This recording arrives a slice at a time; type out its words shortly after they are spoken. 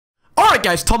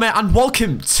Alright guys, Tom here and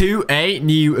welcome to a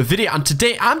new video, and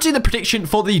today I'm doing the prediction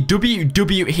for the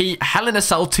WWE Hell in a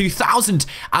Cell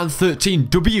 2013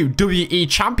 WWE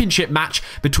Championship match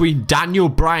between Daniel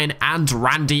Bryan and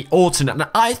Randy Orton. And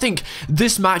I think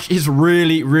this match is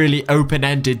really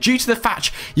open-ended due to the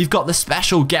fact you've got the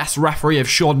special guest referee of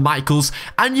Shawn Michaels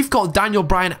and you've got Daniel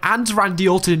Bryan and Randy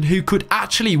Orton who could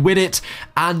actually win it,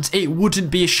 and it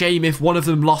wouldn't be a shame if one of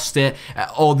them lost it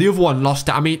or the other one lost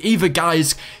it. I mean, either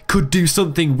guys could do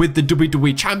something with the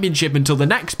WWE Championship until the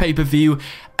next pay-per-view,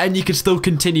 and you could still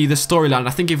continue the storyline. I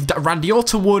think if Randy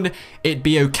Orton won, it'd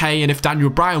be okay, and if Daniel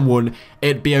Bryan won,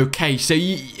 it'd be okay. So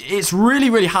it's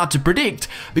really hard to predict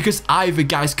because either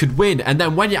guys could win. And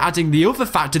then when you're adding the other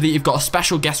factor that you've got a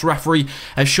special guest referee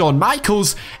as Shawn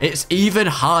Michaels, it's even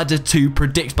harder to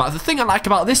predict. But the thing I like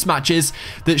about this match is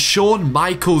that Shawn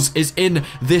Michaels is in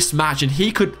this match, and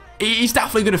he's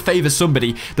definitely going to favour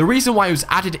somebody. The reason why he was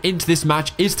added into this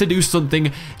match is to do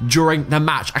something during the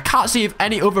match. I can't see of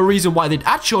any other reason why they'd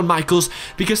add Shawn Michaels,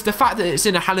 because the fact that it's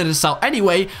in a Hell in a Cell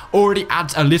anyway already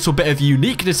adds a little bit of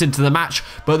uniqueness into the match.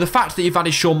 But the fact that you've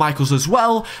added Shawn Michaels as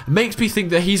well makes me think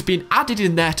that he's been added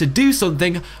in there to do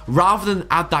something rather than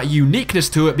add that uniqueness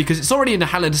to it, because it's already in a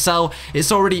Hell in a Cell.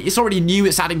 It's already new.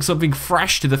 It's adding something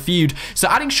fresh to the feud. So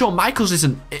adding Shawn Michaels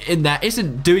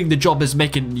isn't doing the job as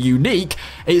making unique.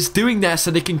 It's doing there so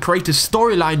they can create a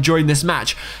storyline during this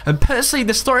match. And personally,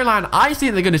 the storyline I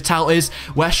think they're going to tell is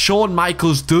where Shawn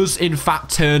Michaels does in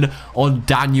fact turn on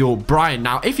Daniel Bryan.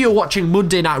 Now, if you're watching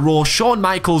Monday Night Raw, Shawn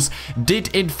Michaels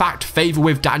did in fact favour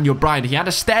with Daniel Bryan. He had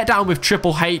a stare down with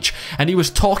Triple H, and he was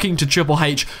talking to Triple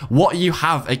H, what you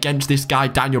have against this guy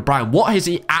Daniel Bryan? What has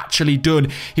he actually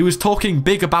done? He was talking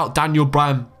big about Daniel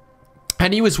Bryan,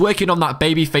 and he was working on that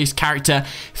babyface character,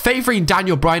 favouring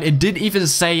Daniel Bryan, and didn't even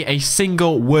say a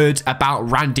single word about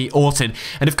Randy Orton.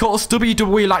 And of course,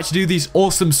 WWE like to do these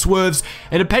awesome swerves.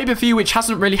 In a pay-per-view which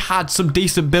hasn't really had some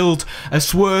decent build, a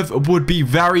swerve would be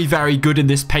very good in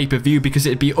this pay-per-view because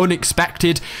it'd be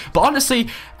unexpected. But honestly,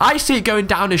 I see it going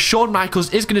down as Shawn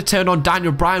Michaels is going to turn on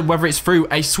Daniel Bryan, whether it's through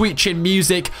a sweet chin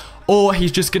music or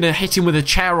he's just going to hit him with a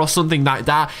chair or something like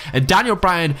that. And Daniel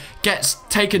Bryan gets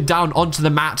taken down onto the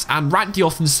mat, and Randy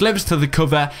Orton slims to the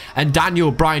cover, and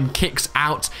Daniel Bryan kicks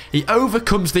out. He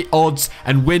overcomes the odds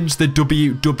and wins the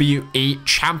WWE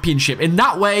Championship. In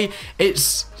that way,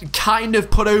 it's kind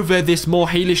of put over this more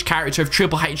heelish character of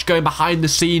Triple H going behind the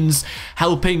scenes,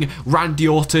 helping Randy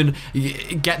Orton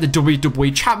get the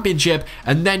WWE Championship,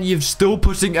 and then you're still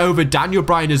putting over Daniel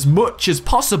Bryan as much as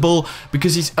possible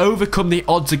because he's overcome the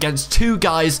odds against two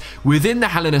guys within the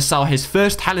Hell in a Cell, his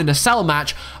first Hell in a Cell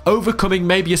match, overcoming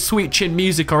maybe a sweet chin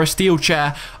music or a steel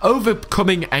chair,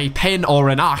 overcoming a pin or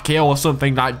an RKO or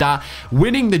something like that,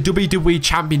 winning the WWE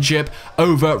Championship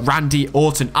over Randy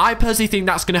Orton. I personally think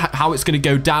that's how it's gonna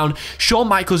go down. Shawn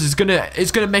Michaels is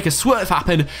gonna make a swerve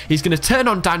happen. He's gonna turn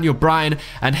on Daniel Bryan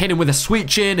and hit him with a sweet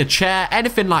chin, a chair,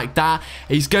 anything like that.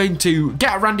 He's going to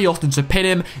get Randy Orton to pin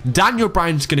him. Daniel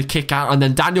Bryan's gonna kick out, and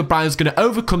then Daniel Bryan's gonna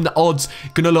overcome the odds,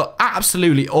 gonna look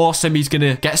absolutely awesome. He's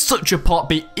gonna get such a pop,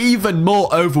 be even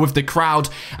more over with the crowd,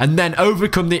 and then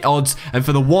overcome the odds, and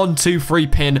for the 1, 2, 3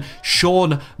 pin,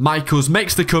 Shawn Michaels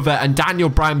makes the cover and Daniel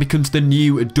Bryan becomes the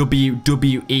new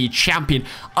WWE champion.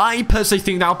 I personally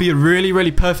think that'll be a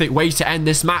really perfect way to end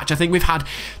this match. I think we've had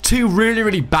two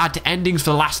really bad endings for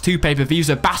the last two pay-per-views.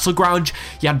 At Battleground,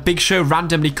 you had Big Show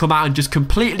randomly come out and just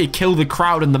completely kill the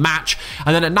crowd in the match,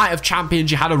 and then at Night of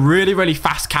Champions you had a really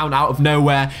fast count out of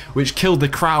nowhere which killed the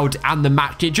crowd and the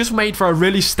match. It just made for a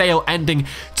really stale ending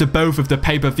to both of the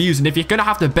pay-per-views. And if you're going to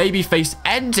have the babyface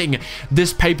ending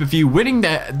this pay-per-view winning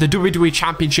the WWE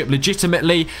Championship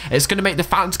legitimately, it's going to make the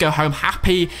fans go home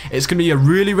happy. It's going to be a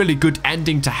really good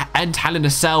ending to end Hell in a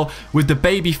Cell with the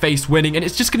babyface winning, and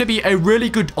it's just going to be a really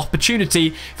good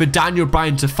opportunity for Daniel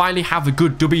Bryan to finally have a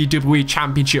good WWE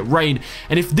Championship reign.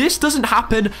 And if this doesn't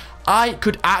happen, I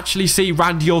could actually see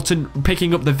Randy Orton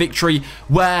picking up the victory,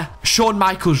 where Shawn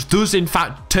Michaels does in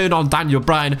fact turn on Daniel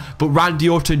Bryan, but Randy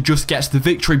Orton just gets the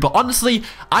victory. But honestly,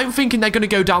 I'm thinking they're going to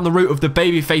go down the route of the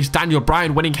babyface Daniel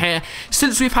Bryan winning here,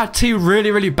 since we've had two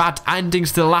really bad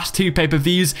endings to the last two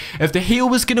pay-per-views. If the heel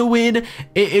was going to win,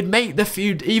 it'd make the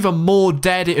feud even more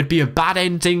dead. It'd be a bad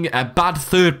ending, a bad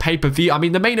third pay-per-view. I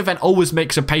mean, the main event always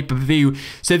makes a pay-per-view,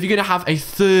 so if you're going to have a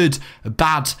third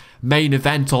bad main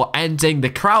event or ending, the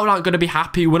crowd aren't going to be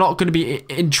happy. We're not going to be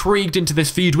intrigued into this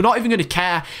feud. We're not even going to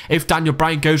care if Daniel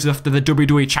Bryan goes after the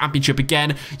WWE Championship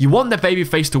again. You want the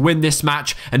babyface to win this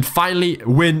match and finally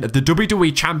win the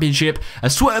WWE Championship. A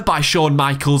swerve by Shawn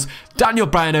Michaels. Daniel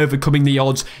Bryan overcoming the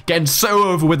odds, getting so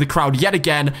over with the crowd yet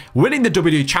again, winning the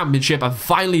WWE Championship and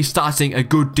finally starting a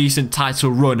good, decent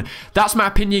title run. That's my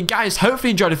opinion, guys. Hopefully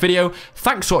you enjoyed the video.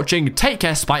 Thanks for watching. Take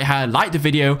care, Spite Hair. Like the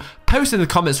video. Post in the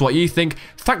comments what you think.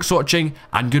 Thanks for watching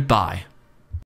and goodbye.